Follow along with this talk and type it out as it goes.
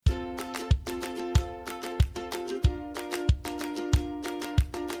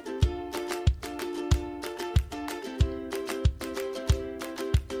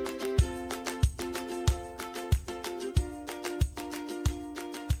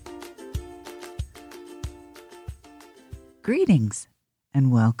Greetings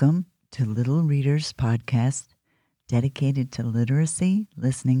and welcome to Little Readers Podcast, dedicated to literacy,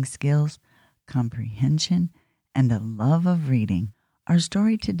 listening skills, comprehension, and a love of reading. Our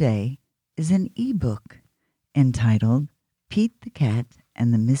story today is an ebook entitled Pete the Cat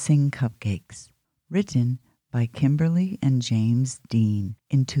and the Missing Cupcakes, written by Kimberly and James Dean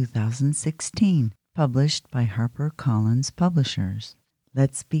in 2016, published by Harper Collins Publishers.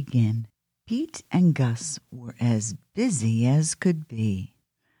 Let's begin. Pete and Gus were as busy as could be.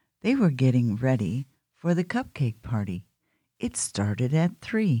 They were getting ready for the cupcake party. It started at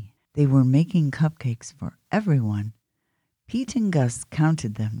 3. They were making cupcakes for everyone. Pete and Gus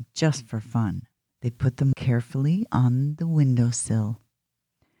counted them just for fun. They put them carefully on the windowsill.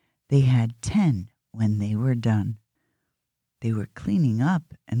 They had 10 when they were done. They were cleaning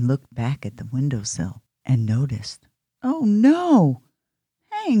up and looked back at the windowsill and noticed, "Oh no!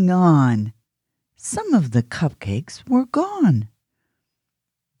 Hang on! Some of the cupcakes were gone."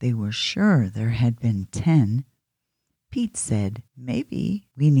 They were sure there had been 10. Pete said, "Maybe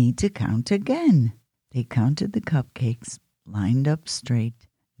we need to count again." They counted the cupcakes, lined up straight.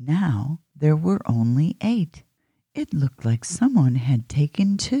 Now there were only 8. It looked like someone had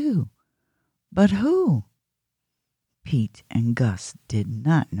taken 2. But who? Pete and Gus did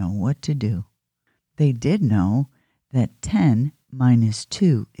not know what to do. They did know that 10 minus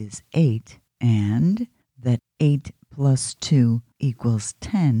 2 is 8, and that 8 plus 2 equals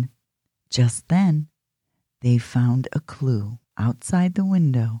 10. Just then, they found a clue outside the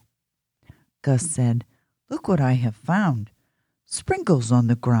window. Gus said, "Look what I have found. Sprinkles on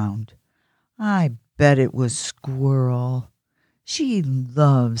the ground. I bet it was Squirrel. She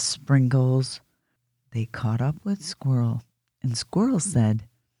loves sprinkles." They caught up with Squirrel, and Squirrel said,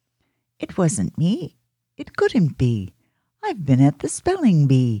 "It wasn't me. It couldn't be. I've been at the spelling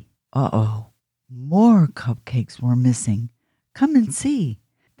bee." Uh-oh, more cupcakes were missing. "Come and see."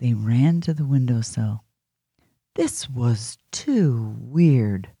 They ran to the windowsill. This was too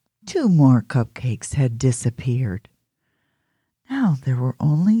weird. 2 more cupcakes had disappeared. Now there were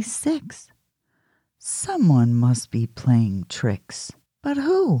only 6. Someone must be playing tricks. But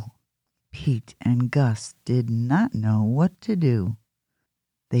who? Pete and Gus did not know what to do.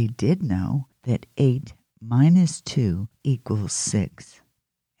 They did know that 8 minus 2 equals 6,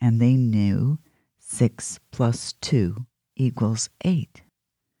 and they knew 6 plus 2 equals 8.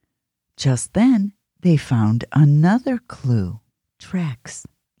 Just then, they found another clue, tracks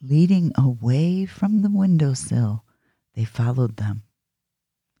leading away from the windowsill. They followed them.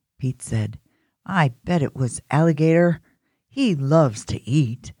 Pete said, "I bet it was Alligator. He loves to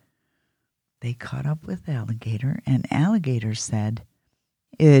eat." They caught up with Alligator, and Alligator said,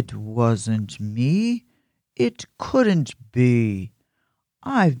 "It wasn't me. It couldn't be.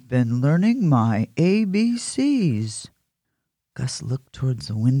 I've been learning my ABCs." Gus looked towards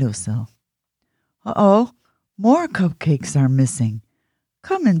the windowsill. Uh-oh, more cupcakes are missing.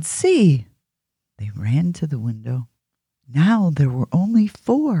 Come and see." They ran to the window. Now there were only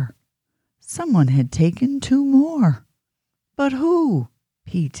 4. Someone had taken 2 more. But who?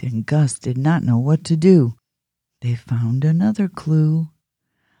 Pete and Gus did not know what to do. They found another clue.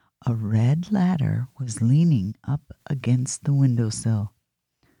 A red ladder was leaning up against the windowsill.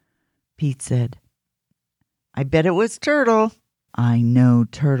 Pete said, "I bet it was Turtle. I know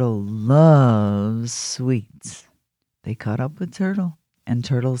Turtle loves sweets." They caught up with Turtle, and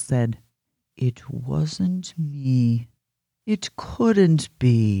Turtle said, "It wasn't me. It couldn't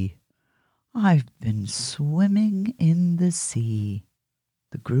be. I've been swimming in the sea."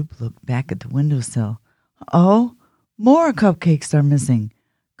 The group looked back at the windowsill. "Oh, more cupcakes are missing.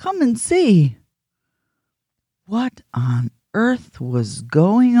 Come and see." What on earth was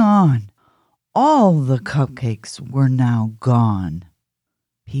going on? All the cupcakes were now gone.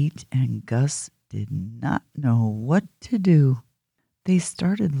 Pete and Gus did not know what to do. They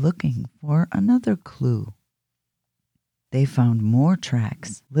started looking for another clue. They found more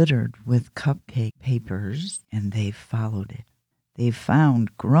tracks littered with cupcake papers, and they followed it. They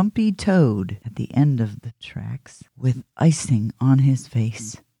found Grumpy Toad at the end of the tracks with icing on his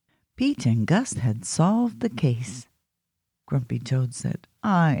face. Pete and Gus had solved the case. Grumpy Toad said,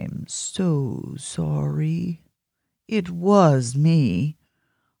 "I'm so sorry. It was me.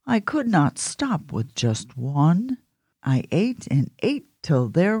 I could not stop with just one. I ate and ate till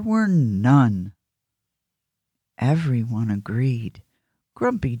there were none." Everyone agreed.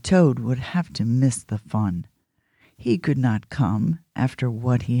 Grumpy Toad would have to miss the fun. He could not come after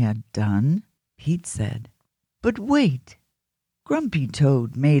what he had done. Pete said, "But wait. Grumpy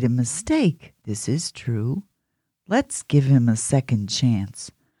Toad made a mistake. This is true. Let's give him a second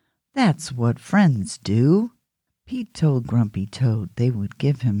chance. That's what friends do." Pete told Grumpy Toad they would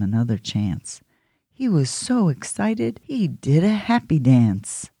give him another chance. He was so excited he did a happy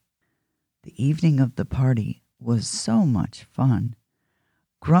dance. The evening of the party was so much fun.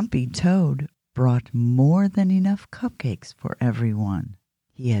 Grumpy Toad brought more than enough cupcakes for everyone.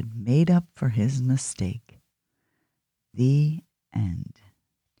 He had made up for his mistake. The end.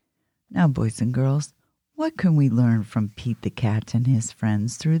 Now, boys and girls, what can we learn from Pete the Cat and his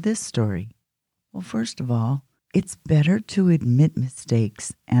friends through this story? Well, first of all, it's better to admit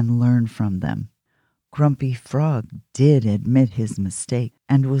mistakes and learn from them. Grumpy Frog did admit his mistake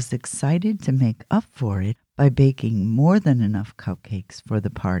and was excited to make up for it by baking more than enough cupcakes for the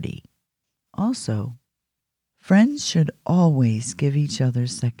party. Also, friends should always give each other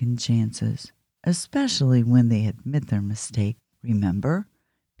second chances, especially when they admit their mistake. Remember,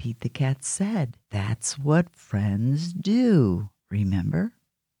 Pete the Cat said, that's what friends do. Remember?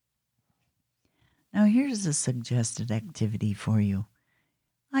 Now here's a suggested activity for you.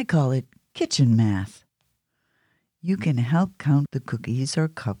 I call it kitchen math. You can help count the cookies or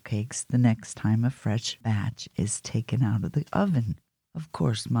cupcakes the next time a fresh batch is taken out of the oven. Of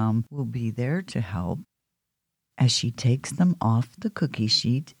course, Mom will be there to help. As she takes them off the cookie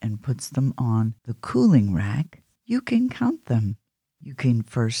sheet and puts them on the cooling rack, you can count them. You can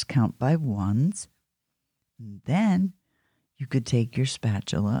first count by ones, and then you could take your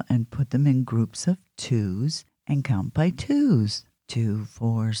spatula and put them in groups of twos and count by twos. 2,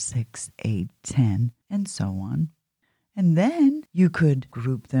 4, 6, 8, 10, and so on. And then you could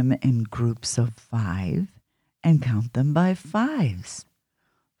group them in groups of 5 and count them by fives.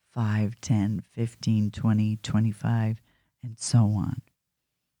 5, 10, 15, 20, 25, and so on.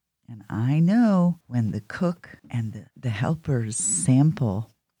 And I know when the cook and the helpers sample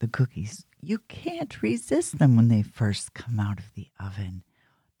the cookies, you can't resist them when they first come out of the oven.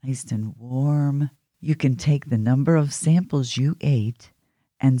 Nice and warm. You can take the number of samples you ate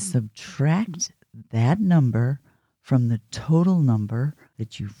and subtract that number from the total number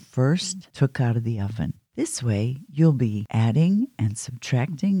that you first took out of the oven. This way, you'll be adding and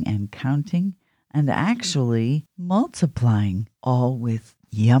subtracting and counting and actually multiplying, all with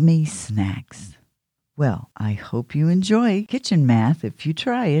yummy snacks. Well, I hope you enjoy kitchen math if you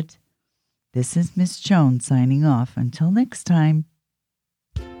try it. This is Miss Jones signing off. Until next time.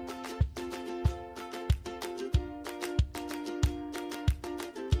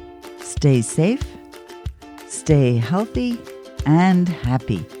 Stay safe, stay healthy, and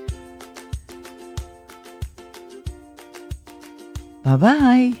happy.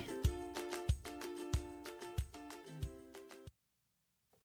 Bye-bye.